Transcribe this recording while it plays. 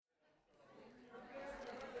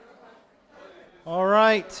All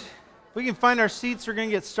right. If we can find our seats, we're going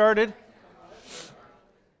to get started.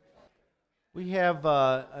 We have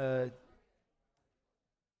an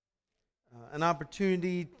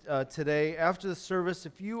opportunity today. After the service,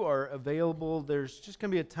 if you are available, there's just going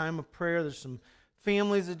to be a time of prayer. There's some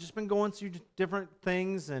families that have just been going through different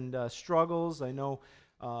things and struggles. I know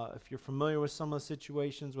if you're familiar with some of the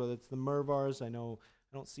situations, whether it's the Mervars, I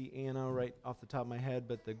don't see Anna right off the top of my head,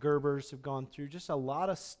 but the Gerbers have gone through just a lot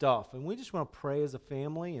of stuff. And we just want to pray as a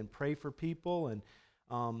family and pray for people. And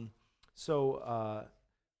so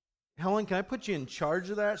Helen, can I put you in charge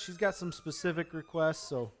of that? She's got some specific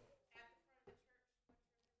requests.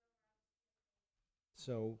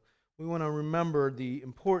 So we want to remember the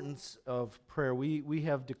importance of prayer. We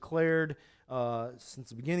have declared since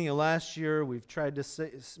the beginning of last year, we've tried to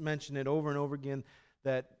mention it over and over again,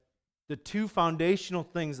 that the two foundational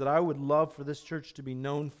things that I would love for this church to be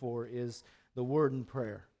known for is the Word and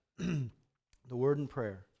prayer. The Word and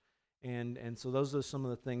prayer. And so those are some of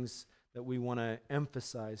the things that we want to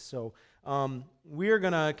emphasize. So we are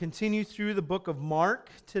going to continue through the book of Mark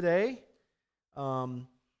today.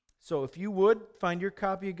 So if you would, find your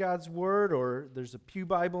copy of God's Word, or there's a pew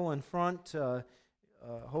Bible in front,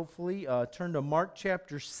 hopefully. Turn to Mark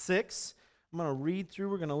chapter 6. I'm going to read through.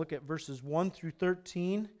 We're going to look at verses 1 through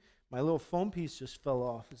 13. My little foam piece just fell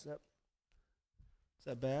off. Is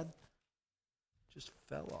that bad? Just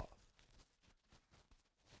fell off.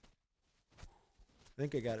 I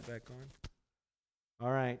think I got it back on.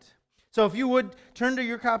 All right. So if you would, turn to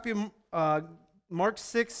your copy of Mark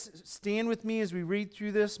 6. Stand with me as we read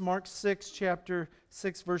through this. Mark 6, chapter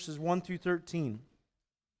 6, verses 1 through 13.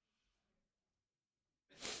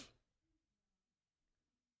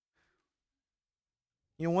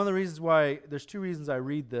 You know, one of the reasons why, there's two reasons I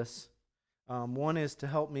read this. One is to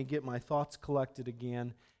help me get my thoughts collected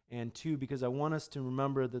again, and two, because I want us to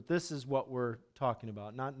remember that this is what we're talking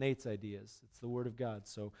about, not Nate's ideas. It's the Word of God.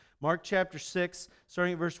 So Mark chapter 6,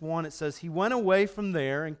 starting at verse 1, it says, "He went away from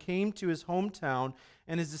there and came to his hometown,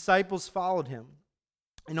 and his disciples followed him.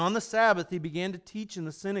 And on the Sabbath he began to teach in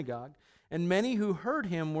the synagogue, and many who heard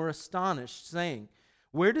him were astonished, saying,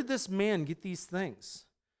 'Where did this man get these things?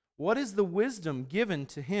 What is the wisdom given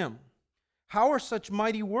to him? How are such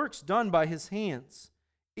mighty works done by his hands?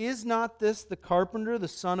 Is not this the carpenter, the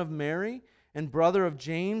son of Mary, and brother of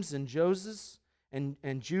James and Joseph,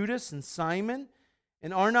 and Judas and Simon?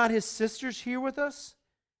 And are not his sisters here with us?'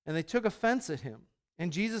 And they took offense at him.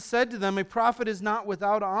 And Jesus said to them, 'A prophet is not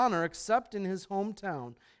without honor except in his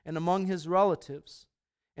hometown and among his relatives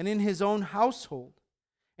and in his own household.'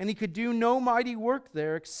 And he could do no mighty work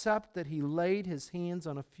there except that he laid his hands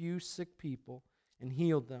on a few sick people and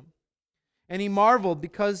healed them. And he marveled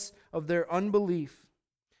because of their unbelief.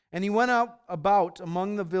 And he went out about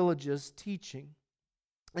among the villages teaching.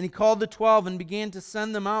 And he called the 12 and began to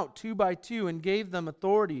send them out 2 by 2 and gave them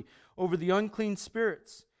authority over the unclean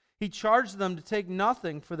spirits. He charged them to take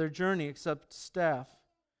nothing for their journey except staff,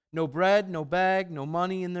 no bread, no bag, no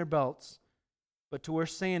money in their belts, but to wear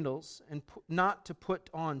sandals, and not to put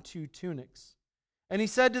on 2 tunics. And he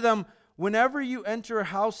said to them, 'Whenever you enter a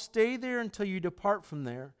house, stay there until you depart from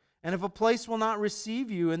there. And if a place will not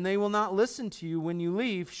receive you, and they will not listen to you when you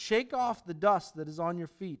leave, shake off the dust that is on your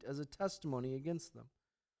feet as a testimony against them.'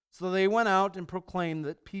 So they went out and proclaimed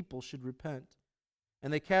that people should repent.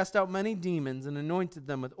 And they cast out many demons and anointed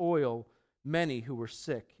them with oil, many who were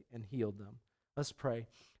sick, and healed them." Let's pray.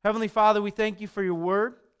 Heavenly Father, we thank you for your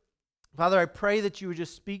word. Father, I pray that you would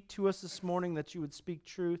just speak to us this morning, that you would speak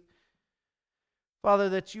truth. Father,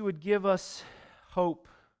 that you would give us hope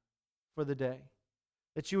for the day,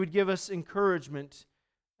 that you would give us encouragement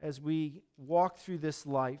as we walk through this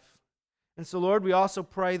life. And so, Lord, we also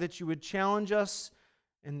pray that you would challenge us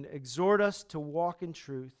and exhort us to walk in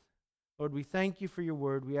truth. Lord, we thank you for your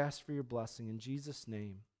word. We ask for your blessing. In Jesus'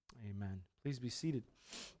 name, amen. Please be seated.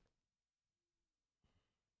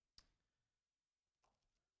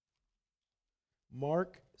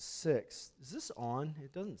 Mark 6. Is this on?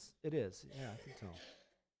 It doesn't. It is. Yeah, I can tell.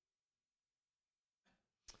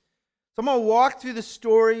 So I'm going to walk through the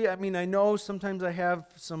story. I mean, I know sometimes I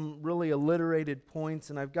have some really alliterated points,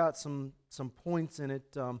 and I've got some points in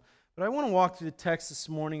it. But I want to walk through the text this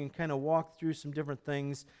morning and kind of walk through some different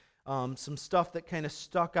things, some stuff that kind of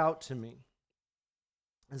stuck out to me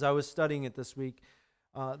as I was studying it this week.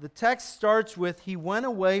 The text starts with, "He went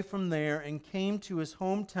away from there and came to his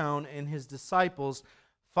hometown, and his disciples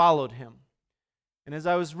followed him." And as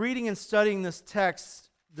I was reading and studying this text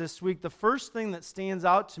this week, the first thing that stands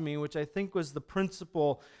out to me, which I think was the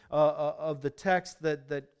principle of the text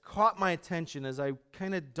that caught my attention as I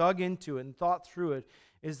kind of dug into it and thought through it,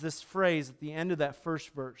 is this phrase at the end of that first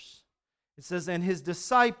verse. It says, and his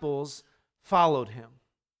disciples followed him.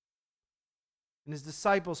 And his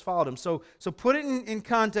disciples followed him. So put it in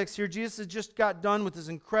context here. Jesus had just got done with his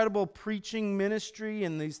incredible preaching ministry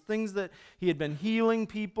and these things that he had been healing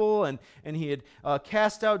people, and he had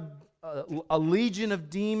cast out a legion of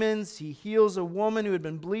demons. He heals a woman who had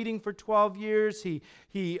been bleeding for 12 years. He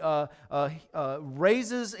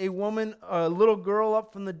raises a little girl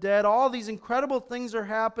up from the dead. All these incredible things are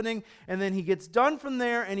happening, and then he gets done from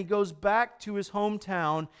there, and he goes back to his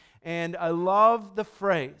hometown. And I love the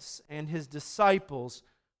phrase, and his disciples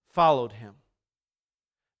followed him.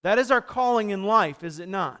 That is our calling in life, is it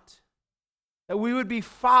not? That we would be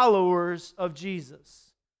followers of Jesus.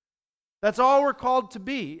 That's all we're called to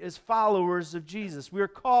be, is followers of Jesus. We are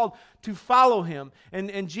called to follow him.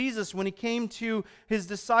 And Jesus, when he came to his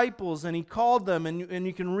disciples and he called them, and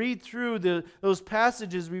you can read through those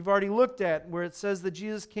passages we've already looked at where it says that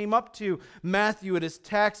Jesus came up to Matthew at his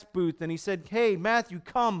tax booth and he said, hey, Matthew,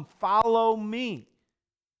 come, follow me.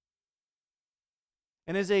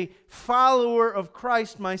 And as a follower of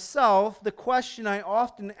Christ myself, the question I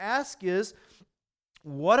often ask is,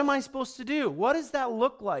 what am I supposed to do? What does that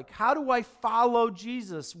look like? How do I follow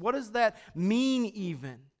Jesus? What does that mean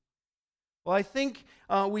even? Well, I think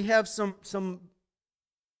we have some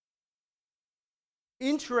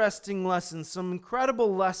interesting lessons, some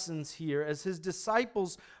incredible lessons here as his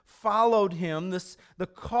disciples followed him. The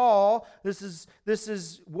call, this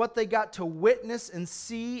is what they got to witness and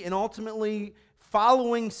see, and ultimately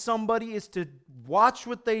following somebody is to watch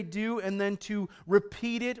what they do and then to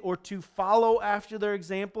repeat it or to follow after their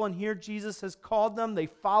example. And here Jesus has called them. They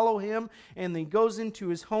follow him, and he goes into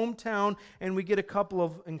his hometown, and we get a couple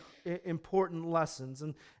of important lessons.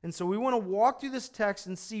 And so we want to walk through this text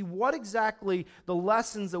and see what exactly the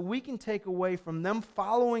lessons that we can take away from them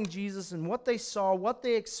following Jesus and what they saw, what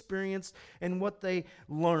they experienced, and what they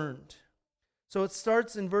learned. So it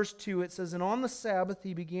starts in verse 2. It says, and on the Sabbath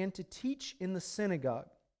he began to teach in the synagogue.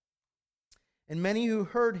 And many who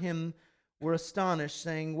heard him were astonished,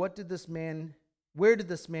 saying, where did this man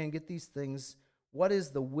get these things? What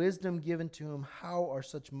is the wisdom given to him? How are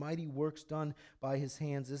such mighty works done by his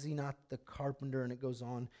hands? Is he not the carpenter? And it goes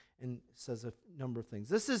on and says a number of things.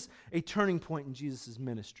 This is a turning point in Jesus'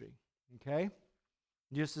 ministry. Okay?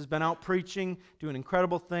 Jesus has been out preaching, doing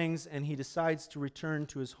incredible things, and he decides to return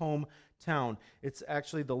to his hometown. It's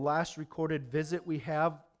actually the last recorded visit we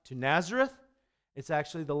have to Nazareth. It's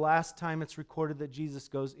actually the last time it's recorded that Jesus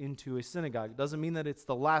goes into a synagogue. It doesn't mean that it's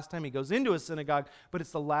the last time he goes into a synagogue, but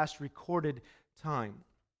it's the last recorded time.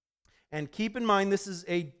 And keep in mind, this is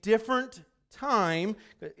a different time.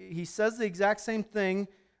 He says the exact same thing,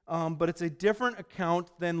 but it's a different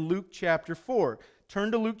account than Luke chapter 4.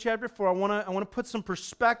 Turn to Luke chapter 4. I want to put some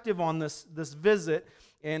perspective on this visit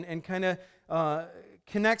and kind of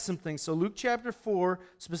connect some things. So Luke chapter 4,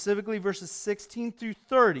 specifically verses 16 through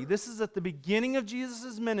 30. This is at the beginning of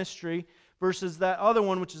Jesus' ministry versus that other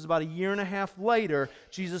one, which is about a year and a half later,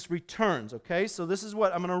 Jesus returns. Okay, so this is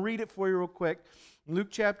what, I'm going to read it for you real quick. Luke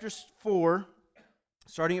chapter 4,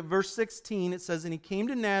 starting at verse 16, it says, and he came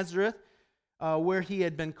to Nazareth, where he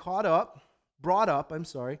had been brought up,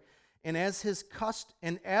 and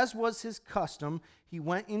as was his custom, he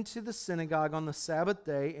went into the synagogue on the Sabbath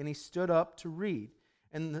day, and he stood up to read.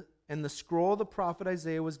 And the scroll of the prophet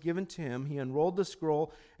Isaiah was given to him. He unrolled the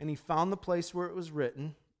scroll, and he found the place where it was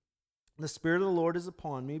written, the Spirit of the Lord is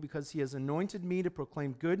upon me, because he has anointed me to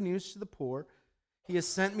proclaim good news to the poor. He has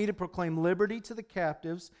sent me to proclaim liberty to the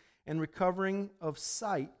captives and recovering of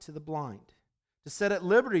sight to the blind, to set at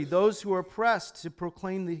liberty those who are oppressed, to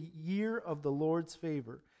proclaim the year of the Lord's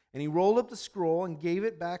favor. And he rolled up the scroll and gave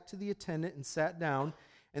it back to the attendant and sat down.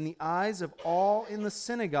 And the eyes of all in the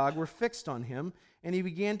synagogue were fixed on him. And he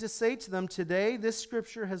began to say to them, today this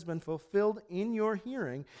scripture has been fulfilled in your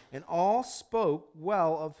hearing. And all spoke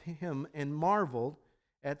well of him and marveled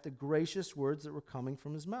at the gracious words that were coming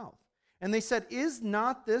from his mouth. And they said, is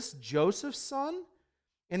not this Joseph's son?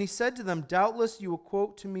 And he said to them, doubtless you will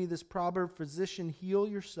quote to me this proverb, physician, heal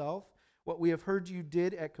yourself. What we have heard you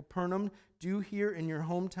did at Capernaum, do here in your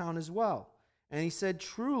hometown as well. And he said,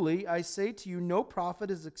 truly, I say to you, no prophet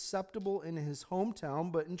is acceptable in his hometown,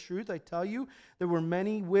 but in truth, I tell you, there were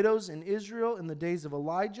many widows in Israel in the days of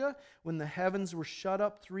Elijah, when the heavens were shut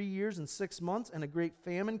up 3 years and 6 months, and a great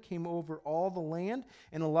famine came over all the land.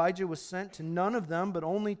 And Elijah was sent to none of them, but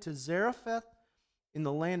only to Zarephath in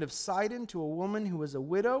the land of Sidon, to a woman who was a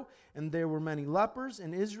widow. And there were many lepers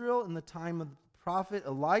in Israel in the time of the prophet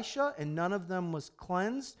Elisha, and none of them was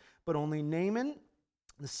cleansed, but only Naaman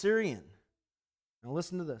the Syrian. Now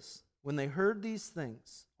listen to this. When they heard these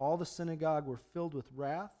things, all the synagogue were filled with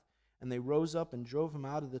wrath, And they rose up and drove him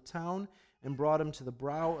out of the town and brought him to the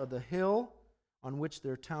brow of the hill on which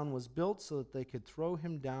their town was built, so that they could throw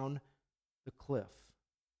him down the cliff.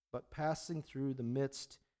 But passing through the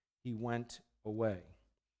midst, he went away.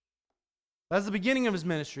 That's the beginning of his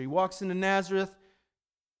ministry. He walks into Nazareth.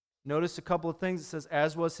 Notice a couple of things. It says,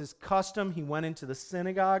 as was his custom, he went into the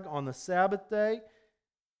synagogue on the Sabbath day.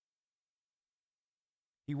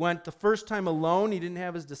 He went the first time alone. He didn't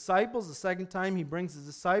have his disciples. The second time, he brings his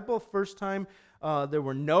disciple. First time, there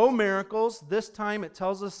were no miracles. This time, it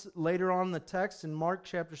tells us later on in the text in Mark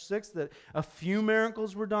chapter 6 that a few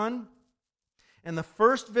miracles were done. And the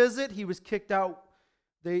first visit, he was kicked out.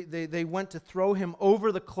 They went to throw him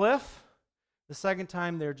over the cliff. The second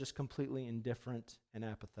time, they're just completely indifferent and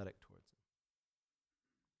apathetic towards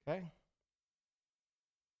him. Okay?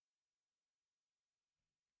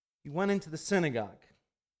 He went into the synagogue.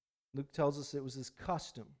 Luke tells us it was his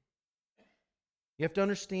custom. You have to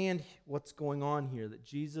understand what's going on here, that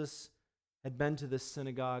Jesus had been to this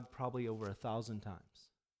synagogue probably over 1,000 times.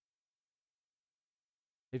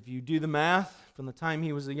 If you do the math, from the time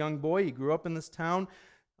he was a young boy, he grew up in this town,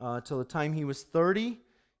 till the time he was 30,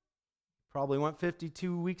 probably went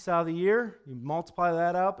 52 weeks out of the year. You multiply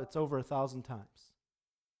that up, it's over 1,000 times.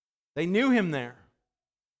 They knew him there.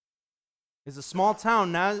 It's a small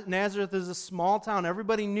town. Nazareth is a small town.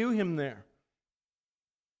 Everybody knew him there.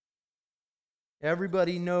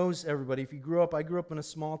 Everybody knows everybody. If you grew up, I grew up in a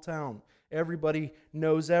small town. Everybody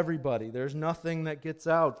knows everybody. There's nothing that gets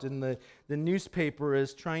out. And the newspaper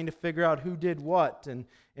is trying to figure out who did what.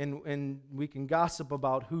 And we can gossip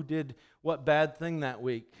about who did what bad thing that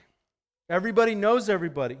week. Everybody knows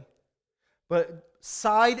everybody. But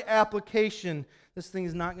side application, this thing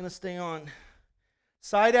is not going to stay on.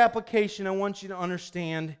 Side application, I want you to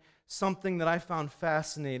understand something that I found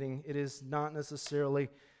fascinating. It is not necessarily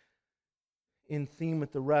in theme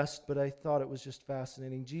with the rest, but I thought it was just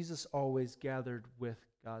fascinating. Jesus always gathered with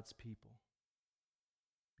God's people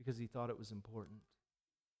because he thought it was important.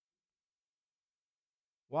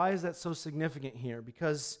 Why is that so significant here?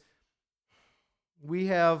 Because we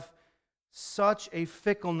have such a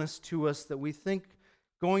fickleness to us that we think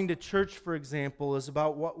going to church, for example, is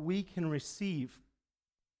about what we can receive.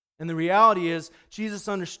 And the reality is, Jesus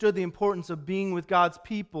understood the importance of being with God's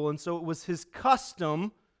people, and so it was his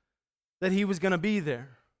custom that he was going to be there.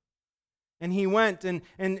 And he went,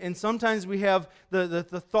 and sometimes we have the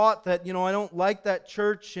thought that, I don't like that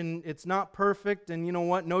church, and it's not perfect, and you know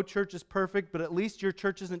what, no church is perfect, but at least your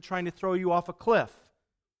church isn't trying to throw you off a cliff.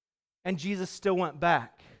 And Jesus still went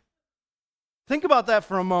back. Think about that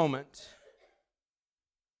for a moment.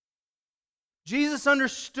 Jesus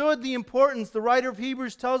understood the importance. The writer of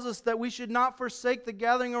Hebrews tells us that we should not forsake the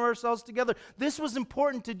gathering of ourselves together. This was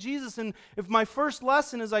important to Jesus, and if my first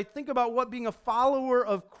lesson is I think about what being a follower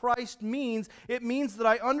of Christ means, it means that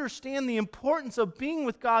I understand the importance of being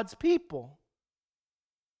with God's people.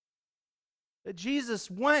 That Jesus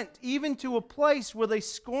went even to a place where they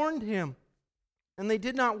scorned him, and they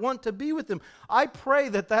did not want to be with him. I pray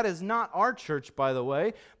that that is not our church, by the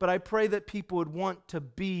way, but I pray that people would want to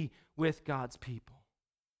be with God's people.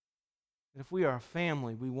 And if we are a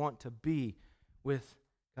family, we want to be with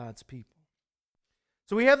God's people.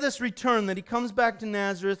 So we have this return that he comes back to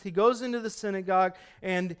Nazareth, he goes into the synagogue,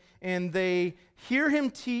 and they hear him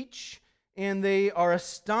teach, and they are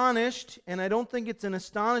astonished, and I don't think it's an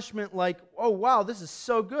astonishment like, oh wow, this is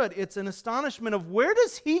so good. It's an astonishment of, where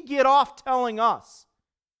does he get off telling us?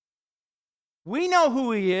 We know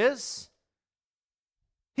who he is.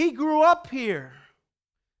 He grew up here.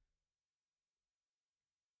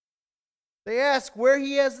 They ask where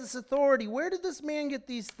he has this authority. Where did this man get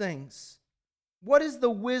these things? What is the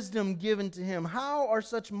wisdom given to him? How are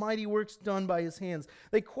such mighty works done by his hands?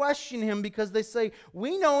 They question him because they say,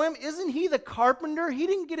 we know him. Isn't he the carpenter? He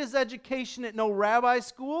didn't get his education at no rabbi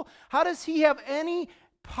school. How does he have any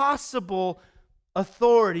possible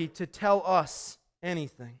authority to tell us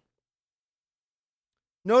anything?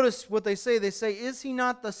 Notice what they say. They say, is he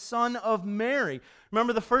not the son of Mary?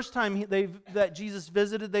 Remember the first time that Jesus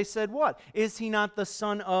visited, they said what? Is he not the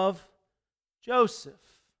son of Joseph?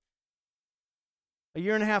 A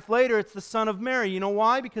year and a half later, it's the son of Mary. You know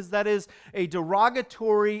why? Because that is a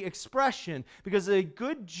derogatory expression. Because a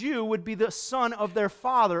good Jew would be the son of their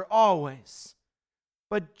father always.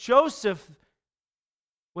 But Joseph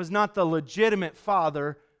was not the legitimate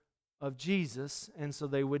father of Jesus, and so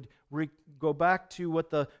they would go back to what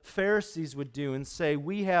the Pharisees would do and say,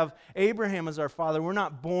 we have Abraham as our father. We're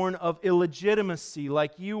not born of illegitimacy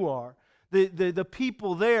like you are. the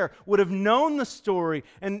people there would have known the story,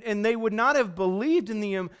 and they would not have believed in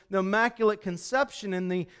the Immaculate Conception and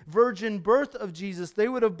the virgin birth of Jesus. They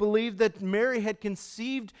would have believed that Mary had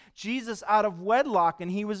conceived Jesus out of wedlock and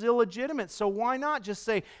he was illegitimate. So why not just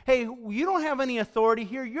say, hey, you don't have any authority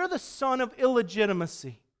here. You're the son of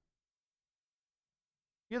illegitimacy.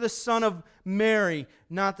 You're the son of Mary,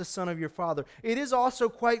 not the son of your father. It is also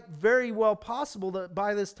quite very well possible that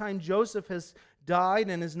by this time Joseph has died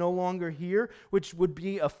and is no longer here, which would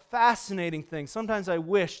be a fascinating thing. Sometimes I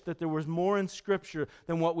wish that there was more in Scripture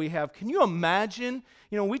than what we have. Can you imagine?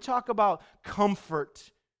 We talk about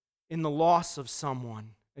comfort in the loss of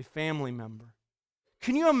someone, a family member.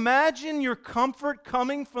 Can you imagine your comfort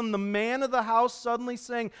coming from the man of the house suddenly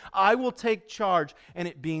saying, I will take charge, and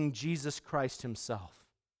it being Jesus Christ himself?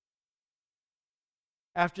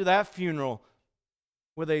 After that funeral,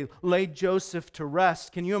 where they laid Joseph to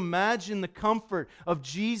rest, can you imagine the comfort of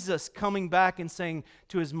Jesus coming back and saying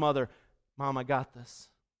to his mother, Mom, I got this.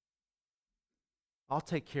 I'll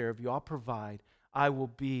take care of you. I'll provide. I will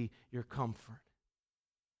be your comfort.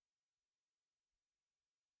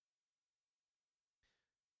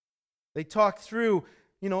 They talk through,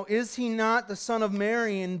 is he not the son of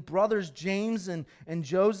Mary and brothers James and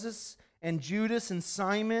Joseph and Judas and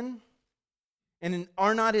Simon? And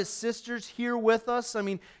are not his sisters here with us? I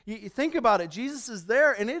mean, you think about it. Jesus is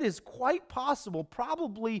there, and it is quite possible,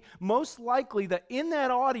 probably most likely, that in that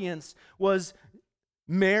audience was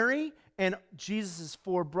Mary and Jesus'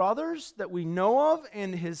 4 brothers that we know of,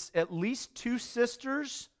 and his at least 2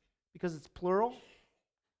 sisters, because it's plural.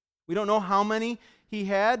 We don't know how many he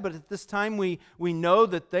had, but at this time we know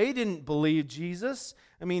that they didn't believe Jesus.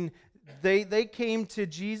 I mean, They came to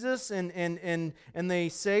Jesus and they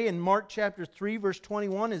say in Mark chapter 3 verse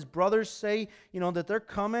 21, his brothers say, that they're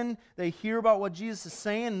coming. They hear about what Jesus is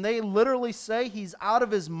saying, and they literally say he's out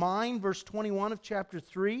of his mind, verse 21 of chapter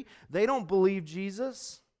 3. They don't believe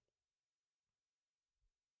Jesus.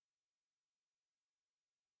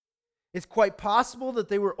 It's quite possible that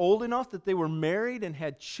they were old enough that they were married and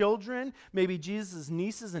had children. Maybe Jesus'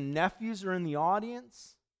 nieces and nephews are in the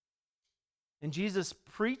audience. And Jesus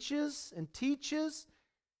preaches and teaches,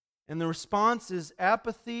 and the response is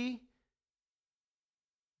apathy,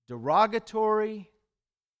 derogatory,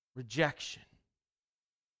 rejection.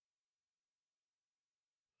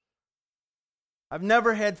 I've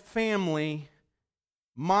never had family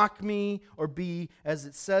mock me or be, as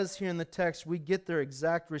it says here in the text, we get their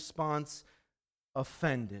exact response,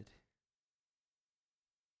 offended.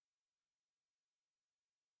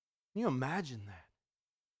 Can you imagine that?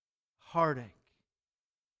 Heartache,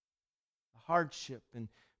 hardship, and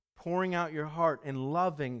pouring out your heart and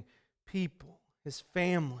loving people, his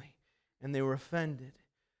family, and they were offended.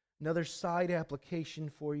 Another side application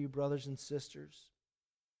for you, brothers and sisters.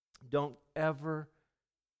 Don't ever,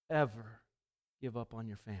 ever give up on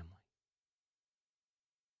your family.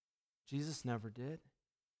 Jesus never did.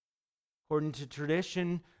 According to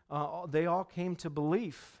tradition, they all came to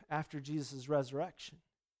belief after Jesus' resurrection.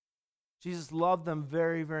 Jesus loved them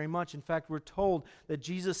very, very much. In fact, we're told that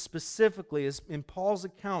Jesus specifically, is in Paul's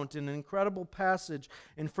account, in an incredible passage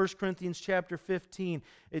in 1 Corinthians chapter 15,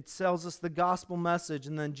 it tells us the gospel message,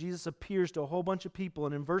 and then Jesus appears to a whole bunch of people.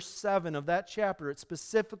 And in verse 7 of that chapter, it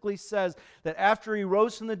specifically says that after he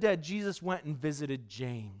rose from the dead, Jesus went and visited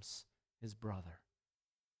James, his brother.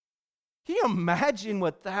 Can you imagine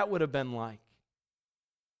what that would have been like?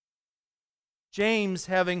 James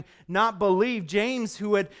having not believed, James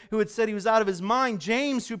who had said he was out of his mind,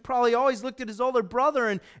 James who probably always looked at his older brother,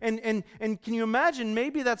 and can you imagine,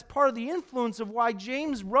 maybe that's part of the influence of why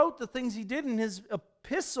James wrote the things he did in his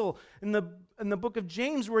epistle in the book of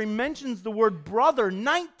James, where he mentions the word brother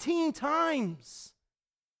 19 times.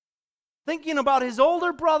 Thinking about his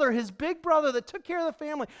older brother, his big brother that took care of the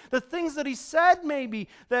family, the things that he said maybe,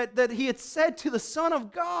 that he had said to the Son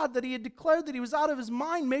of God, that he had declared that he was out of his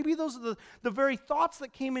mind. Maybe those are the very thoughts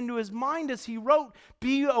that came into his mind as he wrote,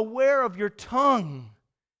 be aware of your tongue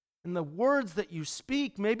and the words that you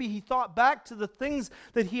speak. Maybe he thought back to the things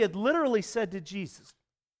that he had literally said to Jesus.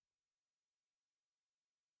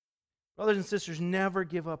 Brothers and sisters, never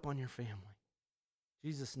give up on your family.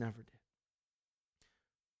 Jesus never did.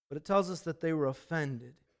 But it tells us that they were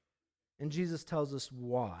offended. And Jesus tells us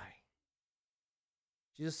why.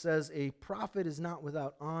 Jesus says, a prophet is not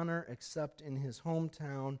without honor except in his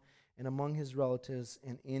hometown and among his relatives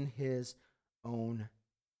and in his own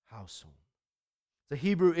household. It's a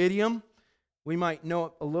Hebrew idiom. We might know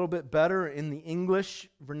it a little bit better in the English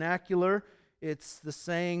vernacular. It's the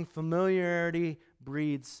saying, familiarity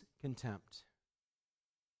breeds contempt.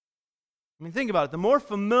 I mean, think about it. The more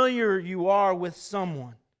familiar you are with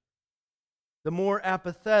someone, the more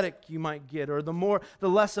apathetic you might get, or the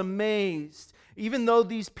less amazed. Even though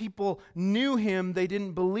these people knew him, they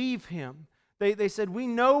didn't believe him. They said, "We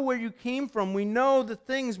know where you came from. We know the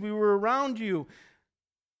things. We were around you."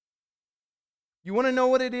 You want to know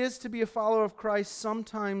what it is to be a follower of Christ?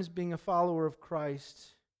 Sometimes being a follower of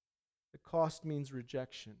Christ, the cost means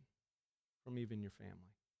rejection from even your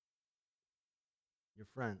family, your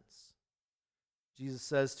friends. Jesus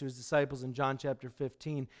says to his disciples in John chapter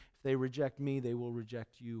 15, if they reject me, they will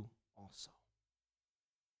reject you also.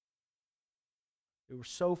 They were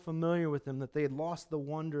so familiar with him that they had lost the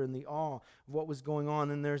wonder and the awe of what was going on.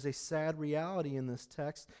 And there's a sad reality in this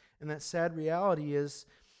text. And that sad reality is,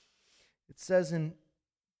 it says in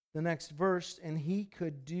the next verse, and he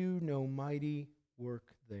could do no mighty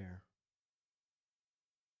work there,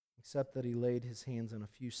 except that he laid his hands on a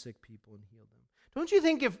few sick people and healed them. Don't you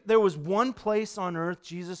think if there was one place on earth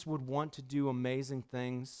Jesus would want to do amazing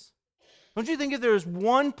things? Don't you think if there was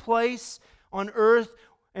one place on earth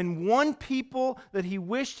and one people that he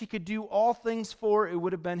wished he could do all things for, it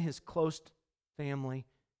would have been his close family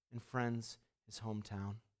and friends, his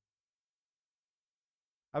hometown?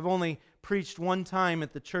 I've only preached one time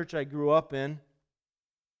at the church I grew up in.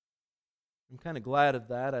 I'm kind of glad of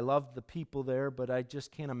that. I love the people there, but I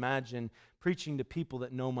just can't imagine preaching to people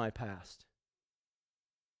that know my past.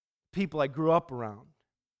 People I grew up around.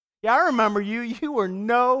 Yeah, I remember you. You were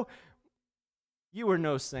no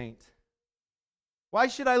saint. Why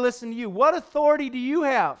should I listen to you? What authority do you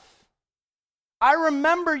have? I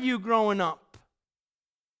remember you growing up.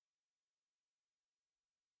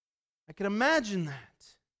 I can imagine that.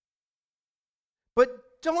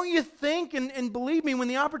 But don't you think, and believe me, when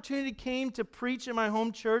the opportunity came to preach in my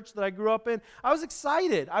home church that I grew up in, I was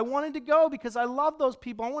excited. I wanted to go because I love those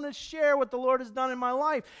people. I wanted to share what the Lord has done in my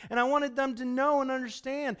life, and I wanted them to know and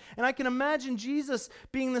understand. And I can imagine Jesus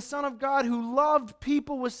being the Son of God who loved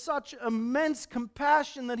people with such immense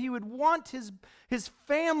compassion that he would want his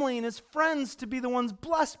family and his friends to be the ones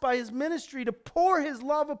blessed by his ministry, to pour his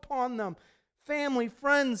love upon them. Family,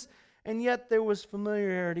 friends. And yet there was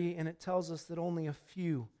familiarity, and it tells us that only a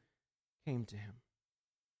few came to him.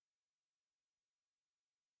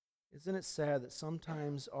 Isn't it sad that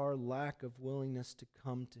sometimes our lack of willingness to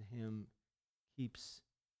come to him keeps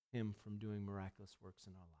him from doing miraculous works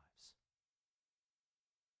in our lives?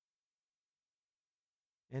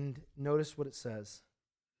 And notice what it says.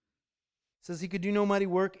 It says he could do no mighty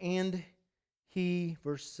work, and he,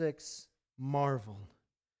 verse 6, marveled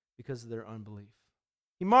because of their unbelief.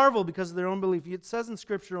 He marveled because of their unbelief. It says in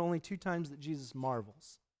Scripture only 2 times that Jesus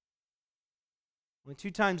marvels. Only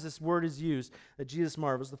 2 times this word is used, that Jesus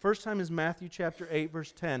marvels. The first time is Matthew chapter 8,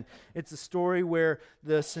 verse 10. It's a story where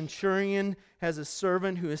the centurion has a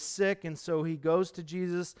servant who is sick, and so he goes to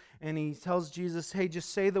Jesus, and he tells Jesus, hey,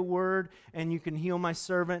 just say the word, and you can heal my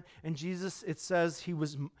servant. And Jesus, it says,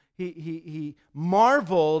 he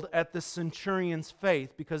marveled at the centurion's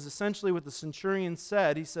faith, because essentially what the centurion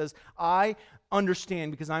said, he says, I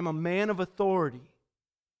understand, because I'm a man of authority,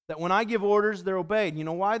 that when I give orders, they're obeyed. You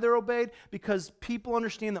know why they're obeyed? Because people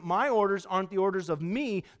understand that my orders aren't the orders of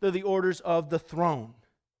me, they're the orders of the throne.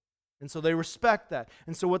 And so they respect that.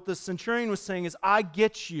 And so what the centurion was saying is, I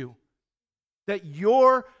get you, that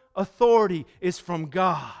your authority is from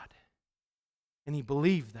God. And he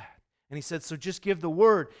believed that. And he said, so just give the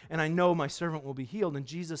word, and I know my servant will be healed. And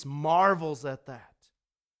Jesus marvels at that.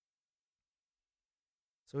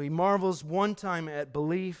 So he marvels one time at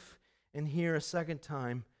belief, and here a second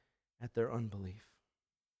time at their unbelief.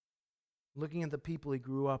 Looking at the people he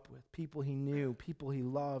grew up with, people he knew, people he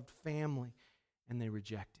loved, family, and they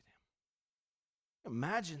rejected him.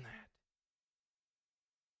 Imagine that.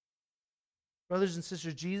 Brothers and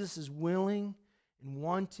sisters, Jesus is willing and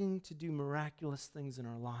wanting to do miraculous things in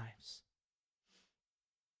our lives.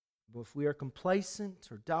 But if we are complacent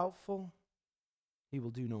or doubtful, he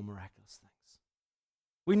will do no miraculous things.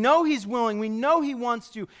 We know he's willing. We know he wants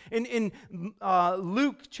to. In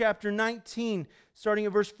Luke chapter 19, starting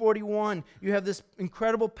at verse 41, you have this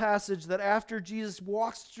incredible passage that after Jesus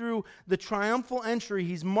walks through the triumphal entry,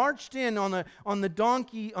 he's marched in on the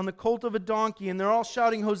donkey, on the colt of a donkey, and they're all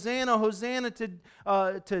shouting, Hosanna, Hosanna to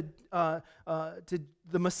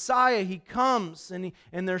the Messiah. He comes, and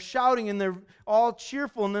they're shouting, and they're all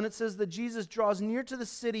cheerful. And then it says that Jesus draws near to the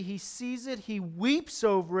city. He sees it. He weeps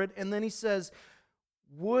over it. And then he says,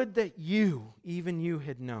 would that you, even you,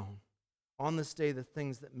 had known on this day the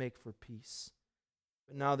things that make for peace.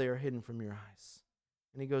 But now they are hidden from your eyes.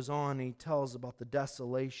 And he goes on and he tells about the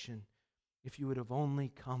desolation. If you would have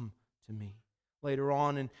only come to me. Later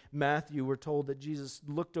on in Matthew, we're told that Jesus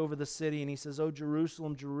looked over the city and he says, oh,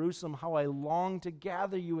 Jerusalem, Jerusalem, how I long to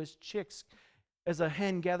gather you as chicks as a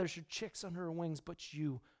hen gathers her chicks under her wings, but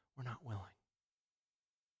you were not willing.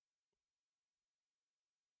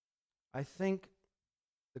 I think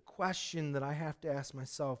the question that I have to ask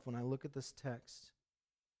myself when I look at this text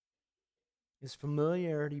is,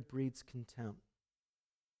 familiarity breeds contempt.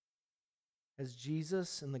 Has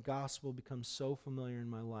Jesus and the gospel become so familiar in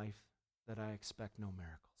my life that I expect no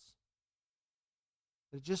miracles?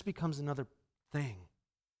 It just becomes another thing,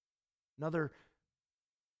 another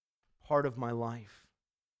part of my life,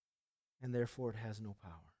 and therefore it has no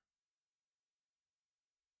power.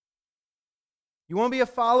 You want to be a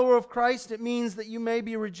follower of Christ? It means that you may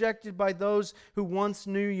be rejected by those who once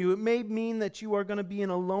knew you. It may mean that you are going to be in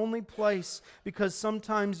a lonely place because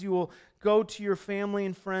sometimes you will go to your family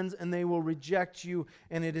and friends and they will reject you,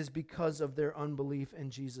 and it is because of their unbelief,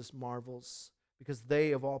 and Jesus marvels because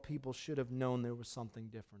they, of all people, should have known there was something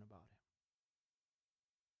different about him.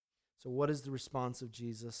 So what is the response of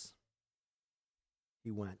Jesus?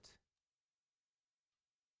 He went.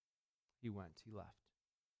 He went. He left.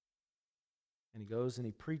 And he goes and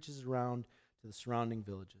he preaches around to the surrounding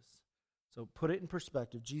villages. So put it in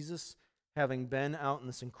perspective. Jesus, having been out in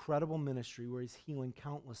this incredible ministry where he's healing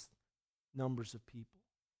countless numbers of people.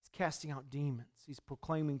 He's casting out demons. He's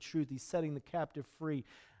proclaiming truth. He's setting the captive free.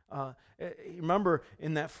 Remember,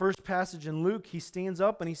 in that first passage in Luke, he stands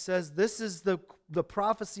up and he says, this is the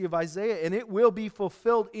prophecy of Isaiah, and it will be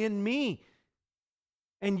fulfilled in me.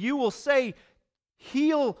 And you will say,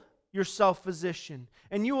 heal yourself, physician.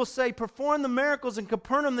 And you will say, perform the miracles in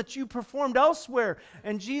Capernaum that you performed elsewhere.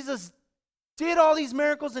 And Jesus did all these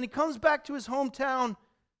miracles, and he comes back to his hometown,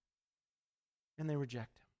 and they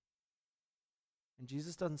reject him. And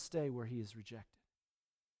Jesus doesn't stay where he is rejected.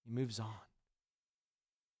 He moves on.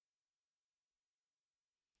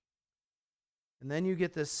 And then you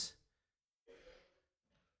get this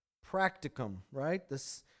practicum, right?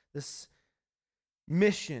 This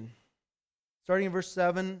mission. Starting in verse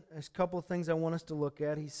 7, there's a couple of things I want us to look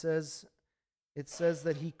at. It says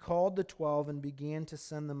that he called the 12 and began to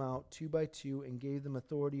send them out 2 by 2 and gave them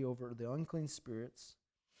authority over the unclean spirits.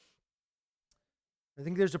 I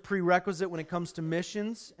think there's a prerequisite when it comes to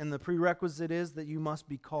missions, and the prerequisite is that you must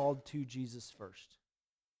be called to Jesus first.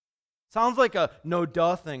 Sounds like a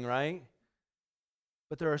no-duh thing, right?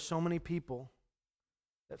 But there are so many people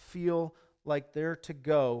that feel like they're to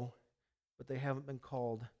go, but they haven't been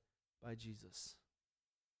called by Jesus.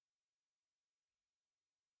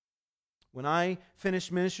 When I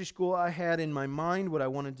finished ministry school, I had in my mind what I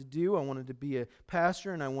wanted to do. I wanted to be a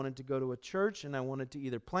pastor, and I wanted to go to a church, and I wanted to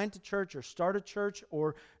either plant a church or start a church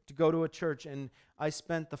or to go to a church. And I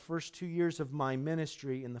spent the first 2 years of my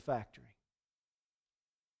ministry in the factory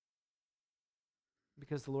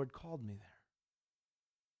because the Lord called me there.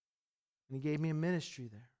 And he gave me a ministry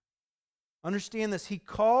there. Understand this. He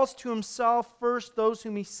calls to himself first those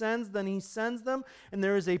whom he sends, then he sends them. And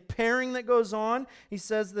there is a pairing that goes on. He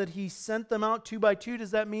says that he sent them out 2 by 2.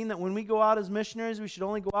 Does that mean that when we go out as missionaries, we should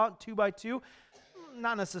only go out 2 by 2?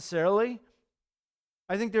 Not necessarily.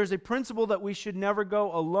 I think there's a principle that we should never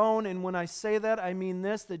go alone. And when I say that, I mean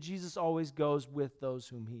this, that Jesus always goes with those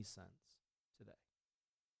whom he sends today.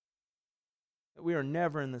 That we are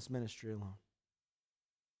never in this ministry alone.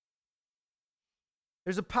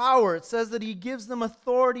 There's a power. It says that he gives them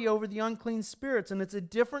authority over the unclean spirits, and it's a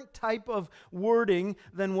different type of wording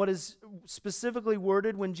than what is specifically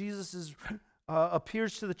worded when Jesus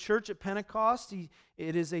appears to the church at Pentecost.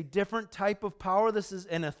 It is a different type of power. This is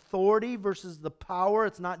an authority versus the power.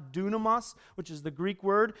 It's not dunamis, which is the Greek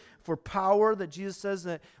word for power, that Jesus says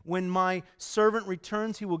that when my servant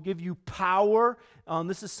returns, he will give you power.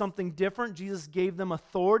 This is something different. Jesus gave them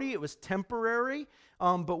authority. It was temporary.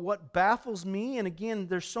 But what baffles me, and again,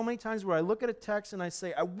 there's so many times where I look at a text and I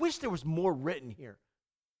say, I wish there was more written here.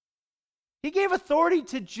 He gave authority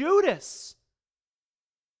to Judas.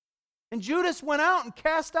 And Judas went out and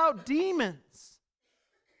cast out demons,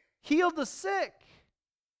 healed the sick.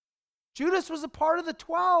 Judas was a part of the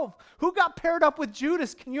 12. Who got paired up with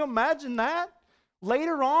Judas? Can you imagine that?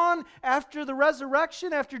 Later on, after the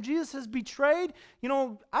resurrection, after Jesus is betrayed,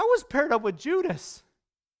 I was paired up with Judas.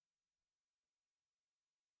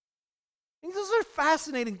 And those are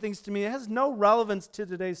fascinating things to me. It has no relevance to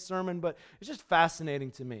today's sermon, but it's just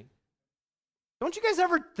fascinating to me. Don't you guys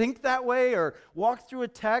ever think that way or walk through a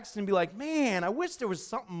text and be like, man, I wish there was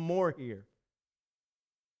something more here?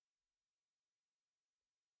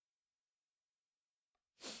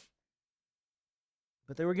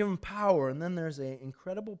 But they were given power, and then there's an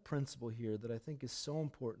incredible principle here that I think is so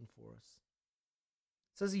important for us.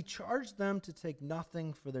 It says he charged them to take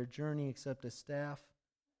nothing for their journey except a staff,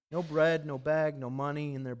 no bread, no bag, no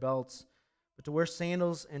money in their belts, but to wear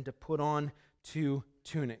sandals and to put on 2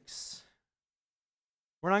 tunics.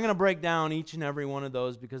 We're not going to break down each and every one of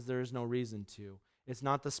those because there is no reason to. It's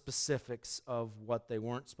not the specifics of what they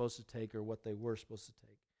weren't supposed to take or what they were supposed to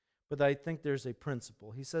take. But I think there's a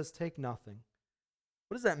principle. He says, take nothing.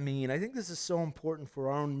 What does that mean? I think this is so important for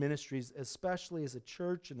our own ministries, especially as a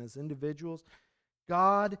church and as individuals.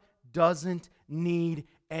 God doesn't need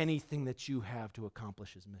anything that you have to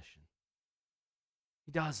accomplish His mission.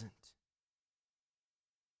 He doesn't.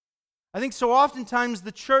 I think so oftentimes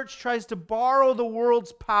the church tries to borrow the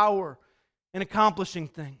world's power in accomplishing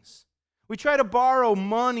things. We try to borrow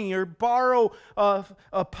money or borrow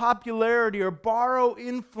popularity or borrow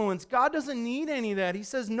influence. God doesn't need any of that. He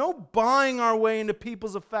says no buying our way into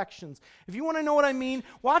people's affections. If you want to know what I mean,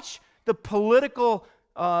 watch the political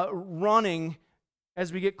running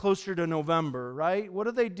as we get closer to November, right?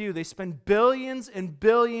 What do? They spend billions and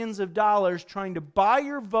billions of dollars trying to buy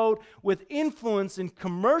your vote with influence in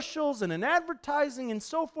commercials and in advertising and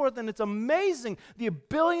so forth, and it's amazing the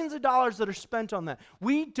billions of dollars that are spent on that.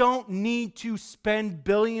 We don't need to spend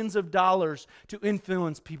billions of dollars to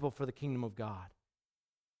influence people for the kingdom of God.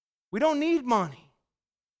 We don't need money.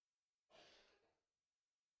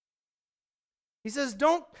 He says,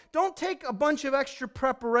 don't take a bunch of extra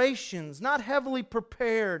preparations, not heavily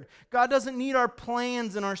prepared. God doesn't need our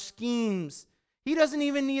plans and our schemes. He doesn't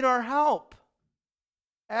even need our help.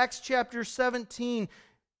 Acts chapter 17,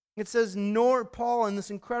 it says, nor Paul in this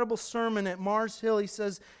incredible sermon at Mars Hill, he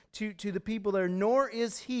says to the people there, nor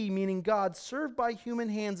is he, meaning God, served by human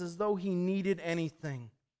hands as though he needed anything.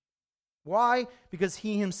 Why? Because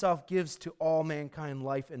he himself gives to all mankind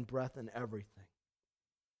life and breath and everything.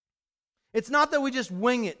 It's not that we just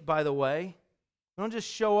wing it, by the way. We don't just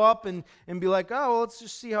show up and be like, oh, well, let's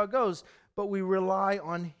just see how it goes. But we rely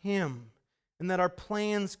on Him and that our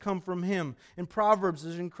plans come from Him. In Proverbs,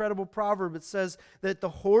 there's an incredible proverb. It says that the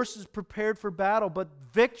horse is prepared for battle, but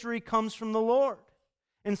victory comes from the Lord.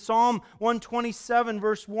 In Psalm 127,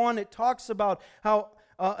 verse 1, it talks about how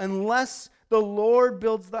unless the Lord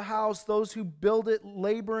builds the house, those who build it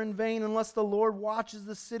labor in vain. Unless the Lord watches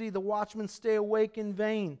the city, the watchmen stay awake in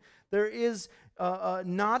vain. There is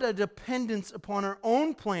not a dependence upon our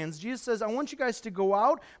own plans. Jesus says, I want you guys to go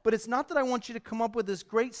out, but it's not that I want you to come up with this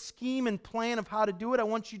great scheme and plan of how to do it. I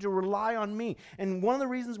want you to rely on me. And one of the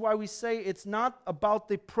reasons why we say it's not about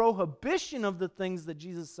the prohibition of the things that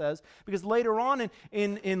Jesus says, because later on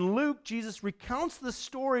in Luke, Jesus recounts the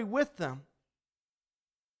story with them.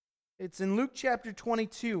 It's in Luke chapter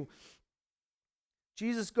 22.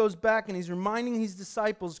 Jesus goes back and he's reminding his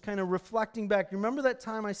disciples, kind of reflecting back. Remember that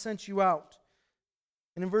time I sent you out?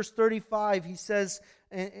 And in verse 35, he says,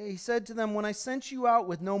 he said to them, when I sent you out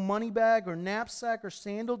with no money bag or knapsack or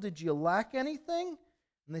sandal, did you lack anything?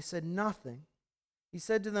 And they said, nothing. He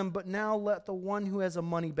said to them, but now let the one who has a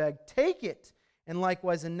money bag take it, and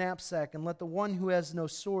likewise a knapsack, and let the one who has no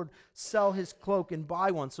sword sell his cloak and buy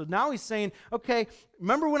one. So now he's saying, okay,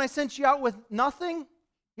 remember when I sent you out with nothing?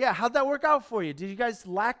 Yeah, how'd that work out for you? Did you guys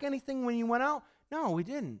lack anything when you went out? No, we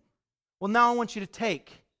didn't. Well, now I want you to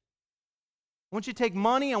take. I want you to take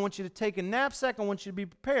money. I want you to take a knapsack. I want you to be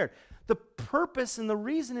prepared. The purpose and the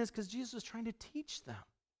reason is because Jesus was trying to teach them.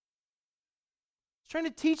 He's trying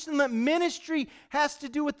to teach them that ministry has to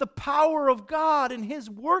do with the power of God and His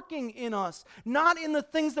working in us, not in the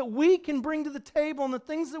things that we can bring to the table and the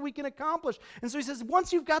things that we can accomplish. And so he says,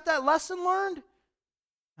 once you've got that lesson learned,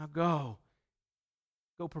 now go.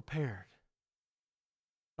 Go prepared.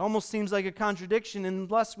 It almost seems like a contradiction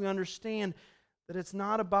unless we understand that it's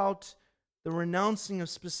not about the renouncing of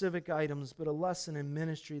specific items, but a lesson in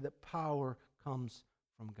ministry that power comes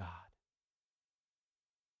from God.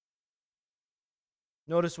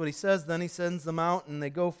 Notice what he says. Then he sends them out and they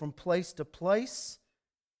go from place to place.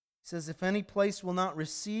 He says, if any place will not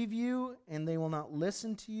receive you and they will not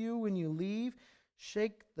listen to you when you leave,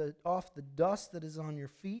 shake off the dust that is on your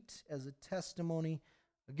feet as a testimony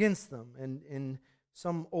against them. And in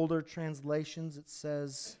some older translations it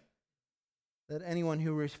says that anyone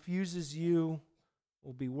who refuses you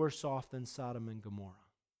will be worse off than Sodom and Gomorrah.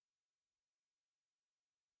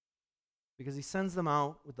 Because he sends them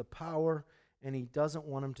out with the power, and he doesn't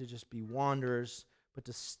want them to just be wanderers, but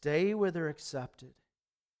to stay where they're accepted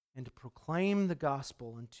and to proclaim the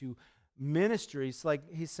gospel and to minister. It's like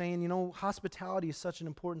he's saying, hospitality is such an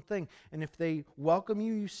important thing. And if they welcome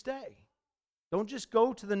you, you stay. Don't just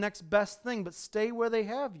go to the next best thing, but stay where they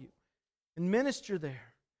have you and minister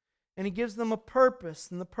there. And he gives them a purpose.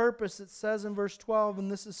 And the purpose, it says in verse 12, and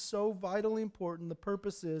this is so vitally important, the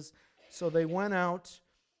purpose is, so they went out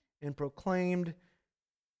and proclaimed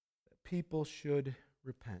that people should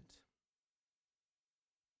repent.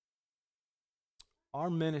 Our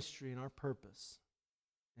ministry and our purpose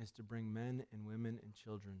is to bring men and women and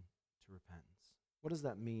children to repentance. What does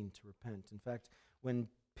that mean, to repent? In fact, when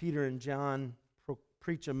Peter and John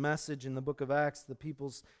preach a message in the book of Acts, the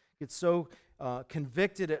peoples get so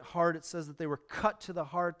convicted at heart. It says that they were cut to the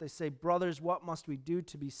heart. They say, brothers, what must we do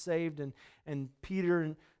to be saved? And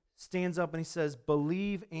Peter stands up and he says,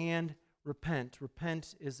 believe and repent.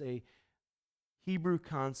 Repent is a Hebrew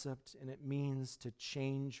concept, and it means to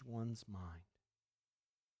change one's mind.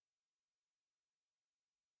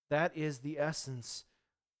 That is the essence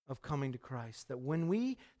of coming to Christ. That when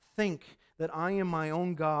we think that I am my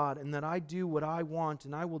own God and that I do what I want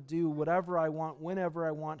and I will do whatever I want, whenever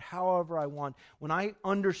I want, however I want, when I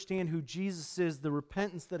understand who Jesus is, the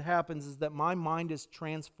repentance that happens is that my mind is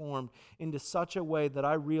transformed into such a way that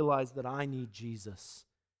I realize that I need Jesus.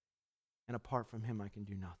 And apart from Him, I can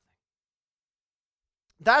do nothing.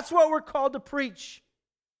 That's what we're called to preach.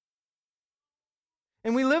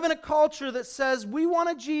 And we live in a culture that says we want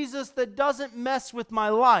a Jesus that doesn't mess with my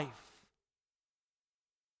life.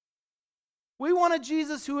 We want a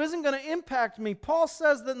Jesus who isn't going to impact me. Paul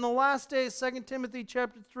says that in the last days, 2 Timothy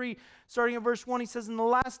chapter 3, starting at verse 1, he says, in the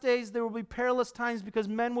last days there will be perilous times because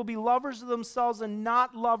men will be lovers of themselves and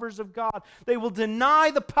not lovers of God. They will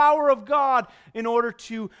deny the power of God in order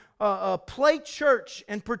to play church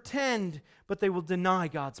and pretend, but they will deny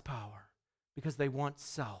God's power because they want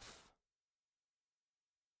self.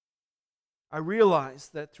 I realize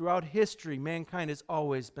that throughout history, mankind has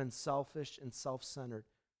always been selfish and self-centered.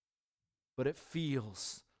 But it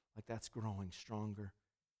feels like that's growing stronger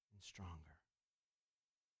and stronger.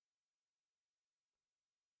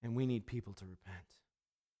 And we need people to repent.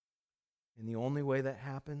 And the only way that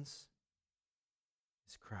happens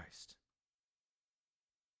is Christ.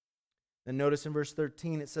 Then notice in verse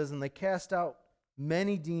 13 it says, and they cast out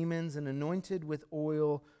many demons and anointed with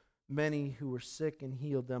oil many who were sick and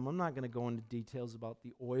healed them. I'm not going to go into details about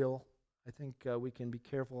the oil. I think we can be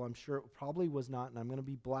careful. I'm sure it probably was not, and I'm going to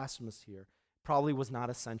be blasphemous here, probably was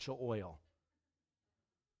not essential oil.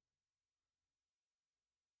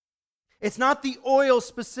 It's not the oil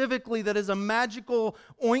specifically that is a magical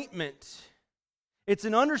ointment. It's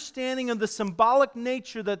an understanding of the symbolic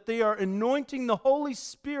nature that they are anointing the Holy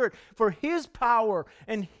Spirit for His power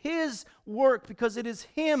and His work, because it is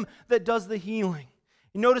Him that does the healing.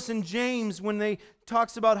 You notice in James when they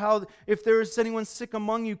talks about how if there is anyone sick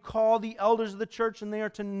among you, call the elders of the church and they are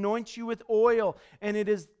to anoint you with oil. And it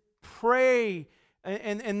is pray,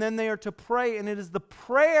 and then they are to pray, and it is the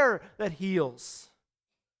prayer that heals.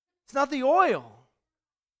 It's not the oil.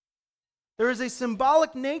 There is a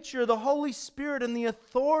symbolic nature of the Holy Spirit and the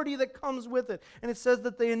authority that comes with it. And it says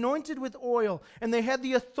that they anointed with oil, and they had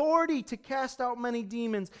the authority to cast out many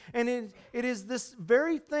demons. And it is this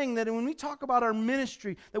very thing that when we talk about our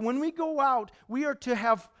ministry, that when we go out, we are to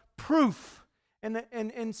have proof.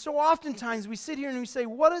 And so oftentimes we sit here and we say,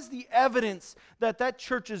 what is the evidence that that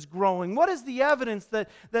church is growing? What is the evidence that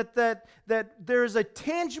there is a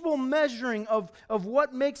tangible measuring of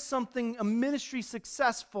what makes something, a ministry,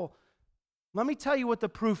 successful? Let me tell you what the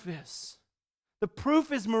proof is. The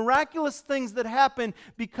proof is miraculous things that happen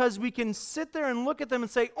because we can sit there and look at them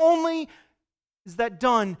and say, only is that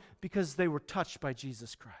done because they were touched by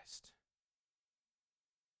Jesus Christ.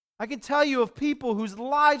 I can tell you of people whose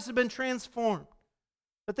lives have been transformed,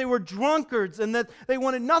 that they were drunkards and that they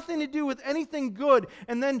wanted nothing to do with anything good.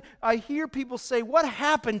 And then I hear people say, what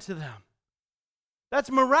happened to them?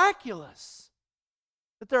 That's miraculous.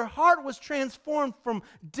 That their heart was transformed from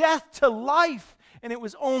death to life, and it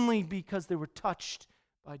was only because they were touched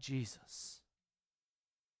by Jesus.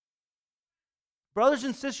 Brothers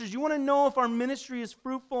and sisters, you want to know if our ministry is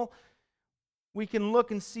fruitful? We can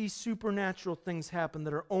look and see supernatural things happen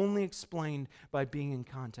that are only explained by being in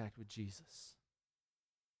contact with Jesus.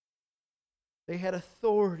 They had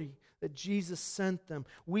authority that Jesus sent them.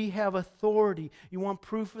 We have authority. You want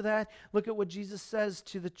proof of that? Look at what Jesus says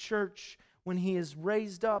to the church. When He is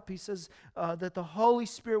raised up, He says that the Holy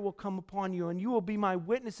Spirit will come upon you and you will be my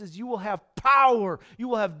witnesses. You will have power. You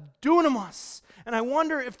will have dunamis. And I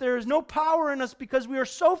wonder if there is no power in us because we are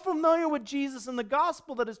so familiar with Jesus and the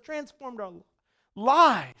gospel that has transformed our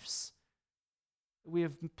lives. We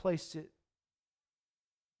have placed it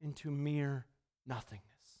into mere nothingness.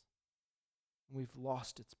 And we've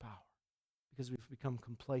lost its power because we've become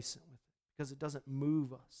complacent with it, because it doesn't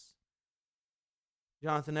move us.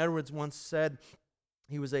 Jonathan Edwards once said,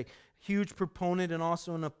 he was a huge proponent and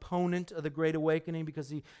also an opponent of the Great Awakening, because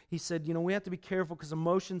he said, we have to be careful because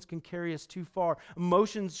emotions can carry us too far.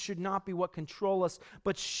 Emotions should not be what control us,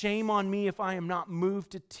 but shame on me if I am not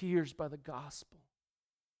moved to tears by the gospel.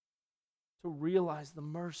 to realize the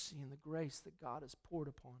mercy and the grace that God has poured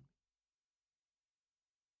upon me.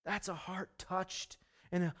 That's a heart touched,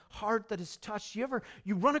 and a heart that is touched.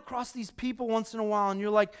 You run across these people once in a while and you're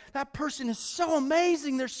like, that person is so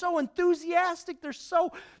amazing, they're so enthusiastic, they're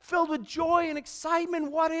so filled with joy and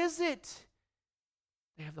excitement. What is it?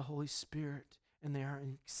 They have the Holy Spirit and they are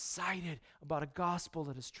excited about a gospel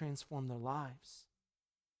that has transformed their lives.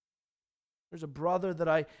 There's a brother that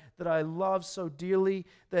I love so dearly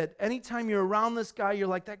that anytime you're around this guy, you're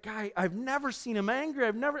like, that guy, I've never seen him angry.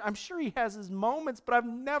 I'm sure he has his moments, but I've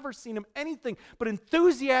never seen him anything but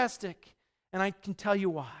enthusiastic. And I can tell you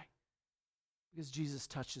why. Because Jesus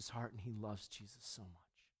touched his heart and he loves Jesus so much.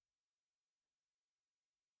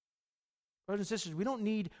 Brothers and sisters, we don't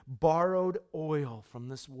need borrowed oil from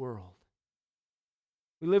this world.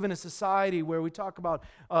 We live in a society where we talk about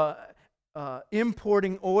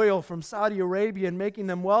importing oil from Saudi Arabia and making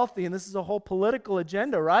them wealthy, and this is a whole political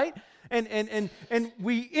agenda, right? And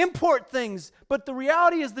we import things, but the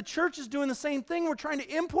reality is the church is doing the same thing. We're trying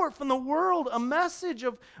to import from the world a message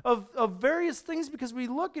of various things because we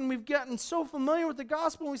look and we've gotten so familiar with the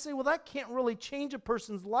gospel and we say, well, that can't really change a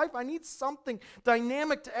person's life. I need something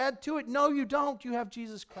dynamic to add to it. No, you don't. You have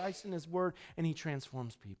Jesus Christ and His Word, and He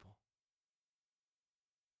transforms people.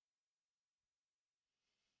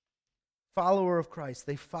 Follower of Christ,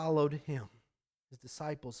 they followed Him. His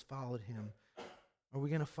disciples followed Him. Are we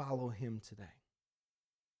going to follow Him today?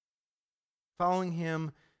 Following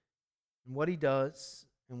Him and what He does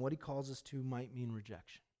and what He calls us to might mean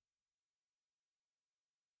rejection.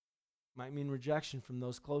 It might mean rejection from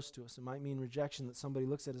those close to us. It might mean rejection that somebody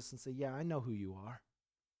looks at us and say, yeah, I know who you are.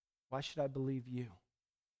 Why should I believe you?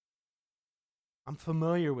 I'm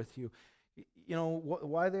familiar with you. You know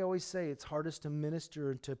why they always say it's hardest to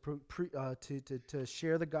minister and to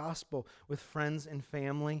share the gospel with friends and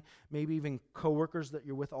family, maybe even coworkers that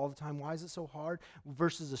you're with all the time. Why is it so hard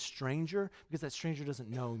versus a stranger? Because that stranger doesn't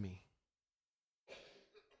know me.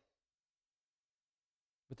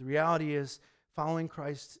 But the reality is, following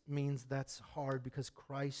Christ means that's hard because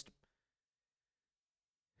Christ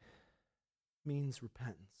means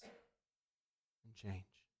repentance and change.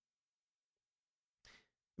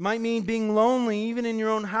 It might mean being lonely even in your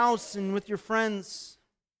own house and with your friends.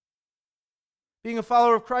 Being a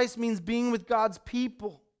follower of Christ means being with God's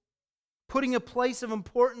people, putting a place of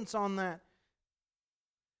importance on that.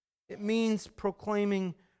 It means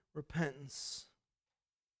proclaiming repentance.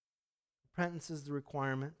 Repentance is the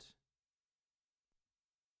requirement.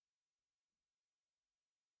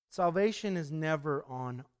 Salvation is never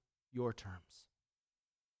on your terms.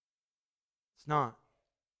 It's not.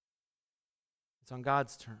 It's on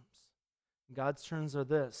God's terms. God's terms are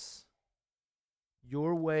this: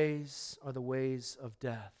 your ways are the ways of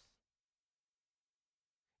death.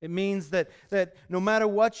 It means that no matter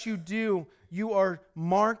what you do, you are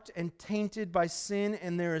marked and tainted by sin,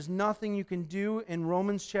 and there is nothing you can do. In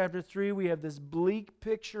Romans chapter 3, we have this bleak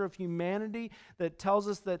picture of humanity that tells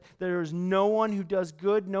us that there is no one who does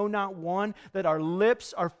good, no, not one, that our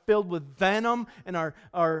lips are filled with venom, and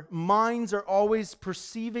our minds are always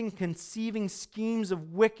conceiving schemes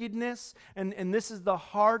of wickedness. And this is the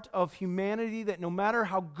heart of humanity, that no matter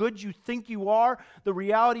how good you think you are, the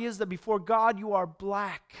reality is that before God you are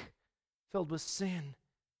black, filled with sin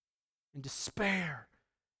and despair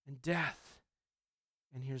and death.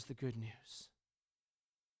 And here's the good news.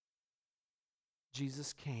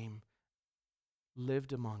 Jesus came,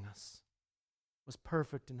 lived among us, was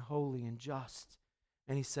perfect and holy and just.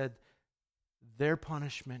 And He said, their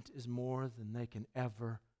punishment is more than they can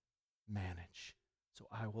ever manage. So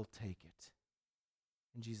I will take it.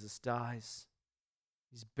 And Jesus dies.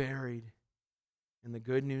 He's buried. And the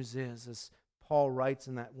good news is, as Paul writes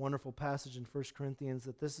in that wonderful passage in 1 Corinthians,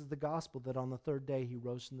 that this is the gospel, that on the third day He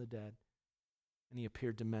rose from the dead and He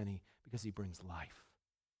appeared to many because He brings life.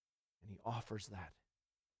 And He offers that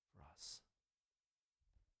for us.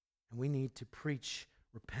 And we need to preach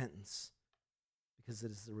repentance because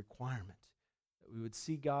it is the requirement that we would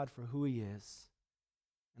see God for who He is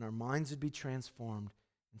and our minds would be transformed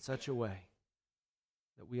in such a way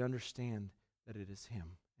that we understand that it is Him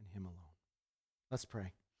and Him alone. Let's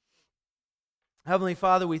pray. Heavenly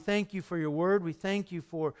Father, we thank You for Your word. We thank You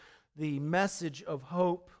for the message of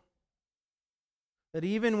hope. That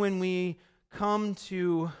even when we come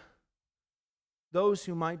to those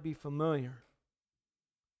who might be familiar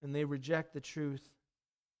and they reject the truth,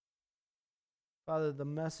 Father, the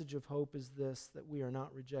message of hope is this: that we are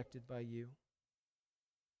not rejected by You.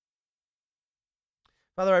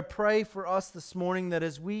 Father, I pray for us this morning that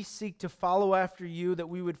as we seek to follow after You, that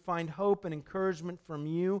we would find hope and encouragement from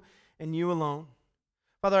You and You alone.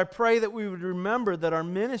 Father, I pray that we would remember that our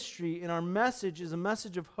ministry and our message is a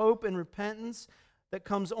message of hope and repentance that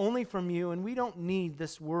comes only from you, and we don't need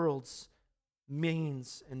this world's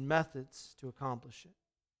means and methods to accomplish it.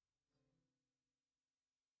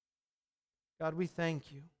 God, we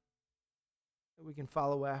thank you that we can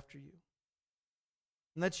follow after you.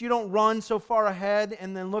 And that you don't run so far ahead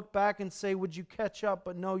and then look back and say, would you catch up?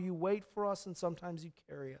 But no, you wait for us and sometimes you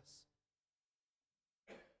carry us.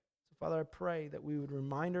 So Father, I pray that we would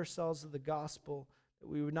remind ourselves of the gospel, that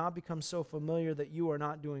we would not become so familiar that you are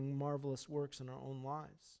not doing marvelous works in our own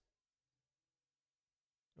lives.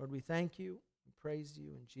 Lord, we thank you and praise you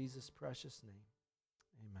in Jesus' precious name.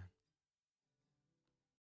 Amen.